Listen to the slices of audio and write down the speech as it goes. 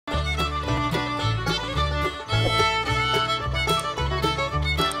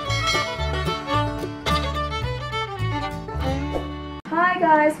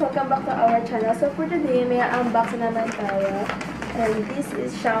guys! Welcome back to our channel. So for today, may unbox naman tayo. And this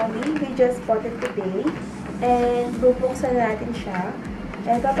is Xiaomi. We just bought it today. And bubuksan natin siya.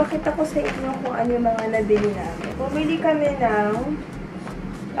 And papakita ko sa inyo kung ano yung mga nabili namin. Bumili kami ng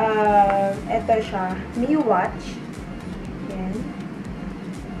eto siya, Mi Watch. Yan.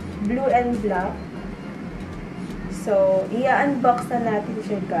 Blue and black. So, i-unbox na natin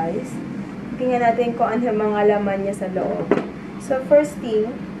siya, guys. Tingnan natin kung ano yung mga laman niya sa loob. So, first thing,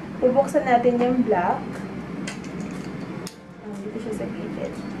 bubuksan natin yung black. Dito siya sa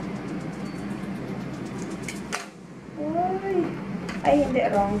gilid. Ay, hindi.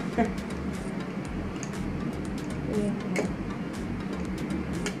 Wrong.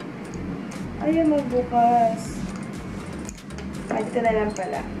 Ayaw magbukas. Dito na lang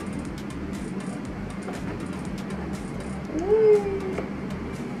pala.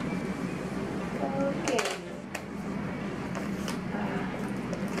 Okay.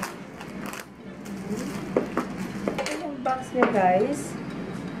 Ito yung box niya, guys.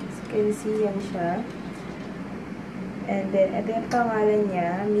 As you can see, yan siya. And then, ito yung pangalan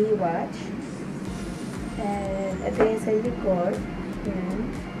niya, Mi Watch. And ito yung sa likod. Yan.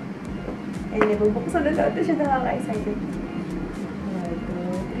 And then, bubuksan na ito siya, nakaka-excited. 1,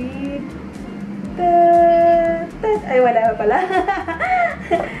 2, 3. Ay, wala pa pala.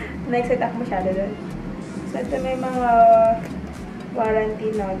 Na-excite ako masyado doon. So, ito may mga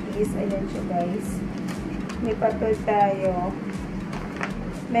warranty notice. Ayan siya, guys. May papel tayo.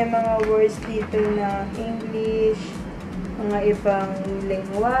 May mga words dito na English, mga ibang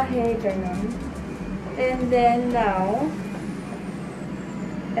lengguwahe, gano'n. And then, now,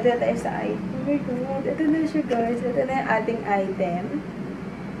 ito tayo sa item. Oh my God, ito na siya, guys. Ito na yung ating item.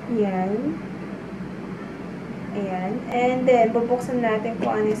 Yan. Ayan. And then, bubuksan natin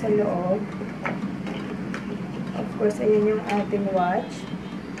kung ano sa loob. Of course, ayan yung ating watch.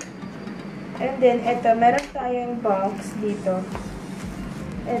 And then, ito, meron tayong box dito.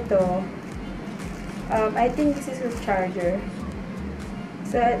 Ito. I think this is a charger.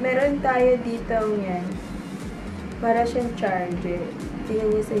 So, meron tayo dito yan. Para siyang charger.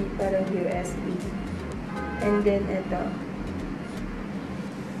 Tingnan niyo sa parang USB. And then, ito.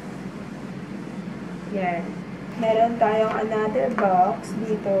 Yan. Meron tayong another box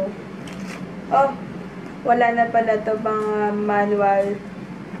dito. Oh, wala na pala to, mga manual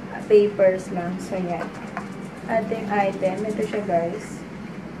papers lang. So, yan. Ating item. Ito siya, guys.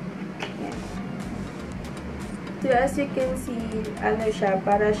 Yan. So, as you can see, ano siya,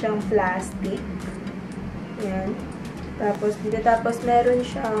 para siyang plastic. Yan. Tapos, dito. Tapos, meron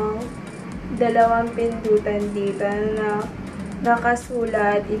siyang dalawang pindutan dito na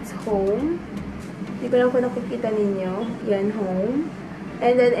nakasulat, it's home. Hindi ko lang kung nakikita ninyo. Yan, home.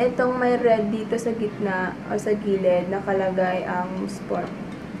 And then, itong may red dito sa gitna o sa gilid, nakalagay ang sport.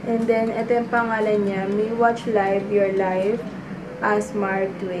 And then, ito yung pangalan niya, Mi Watch Live Your Life a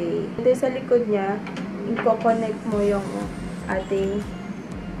Smart Way. Ito sa likod niya, i-connect mo yung ating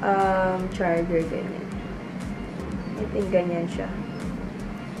charger, ganyan. Ito yung ganyan siya.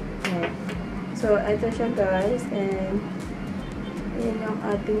 Yan. So, ito siya, guys. And, yan yung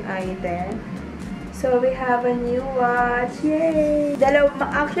ating item. So, we have a new watch. Yay!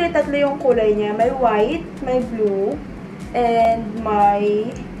 Actually, tatlo yung kulay niya. May white, may blue, and may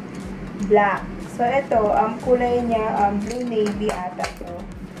black. So, ito, ang kulay niya, blue navy ata to.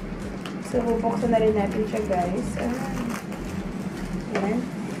 So, bubuksan na rin natin siya, guys. Ayan.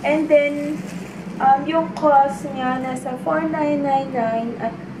 And then, yung cost niya, nasa 4,999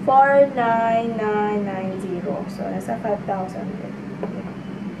 at 4,9990. So, nasa 5,000 din.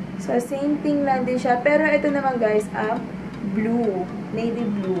 So, same thing lang din siya. Pero ito naman, guys, blue. Navy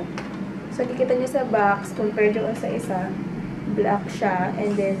blue. So, kikita nyo sa box, compared doon sa isa, black siya.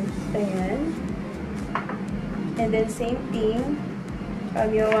 And then, ayan. And then, same thing.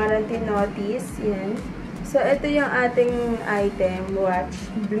 Yung warranty notice. Yan. So, ito yung ating item,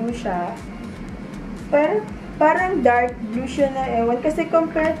 watch. Blue siya. Pero, parang dark blue siya na ewan. Kasi,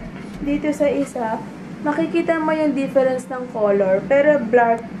 compare dito sa isa, makikita mo yung difference ng color. Pero,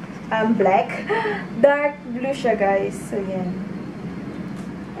 black. Dark blue siya, guys. So, yan.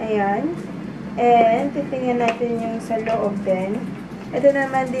 Ayan. And, titingnan natin yung sa loob din. Ito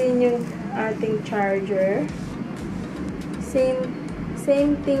naman din yung ating charger.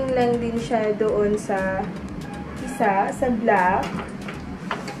 Same thing lang din siya doon sa isa, sa black.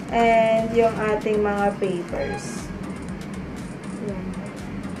 And, yung ating mga papers. Ayan.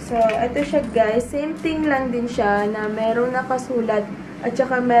 So, ito siya, guys. Same thing lang din siya na merong nakasulat at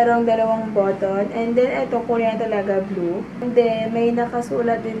saka merong dalawang button. And then, ito, kulay talaga blue. And then, may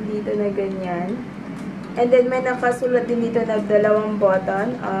nakasulat din dito na ganyan. And then, may nakasulat din dito na dalawang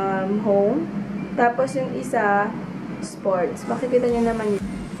button, home. Tapos, yung isa, sports. Makikita nyo naman yun.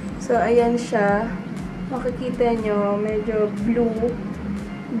 So, ayan siya. Makikita nyo, medyo blue.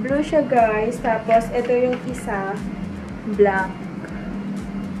 Blue siya, guys. Tapos, ito yung isa, black.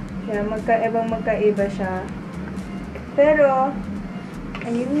 Kaya, magkaiba siya. Pero,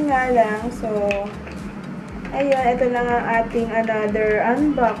 ayun nga lang. So, ayun, ito lang ang ating another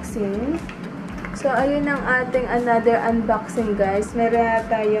unboxing. So, ayun ang ating another unboxing, guys. Meron na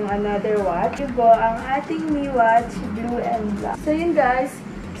tayong another watch. Ito ang ating Mi Watch, blue and black. So, yun, guys.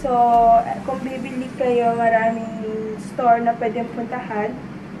 So, kung bibili kayo, maraming store na pwedeng puntahan.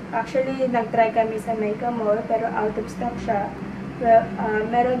 Actually, nag-try kami sa Mega Mall, pero out of stock siya. Well,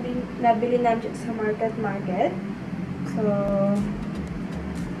 meron din, nabili namin sa market. So,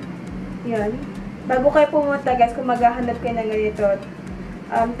 yun. Bago kayo pumunta, guys, kung maghahanap kayo ng ganito,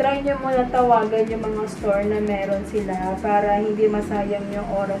 try nyo muna tawagan yung mga store na meron sila para hindi masayang yung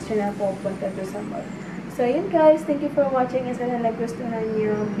oras nyo na pupunta doon sa mall. So, yun guys. Thank you for watching. Sana nagustuhan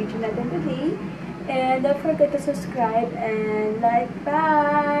yung video natin today. And don't forget to subscribe and like.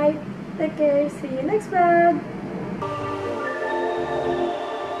 Bye! Take care. See you next vlog!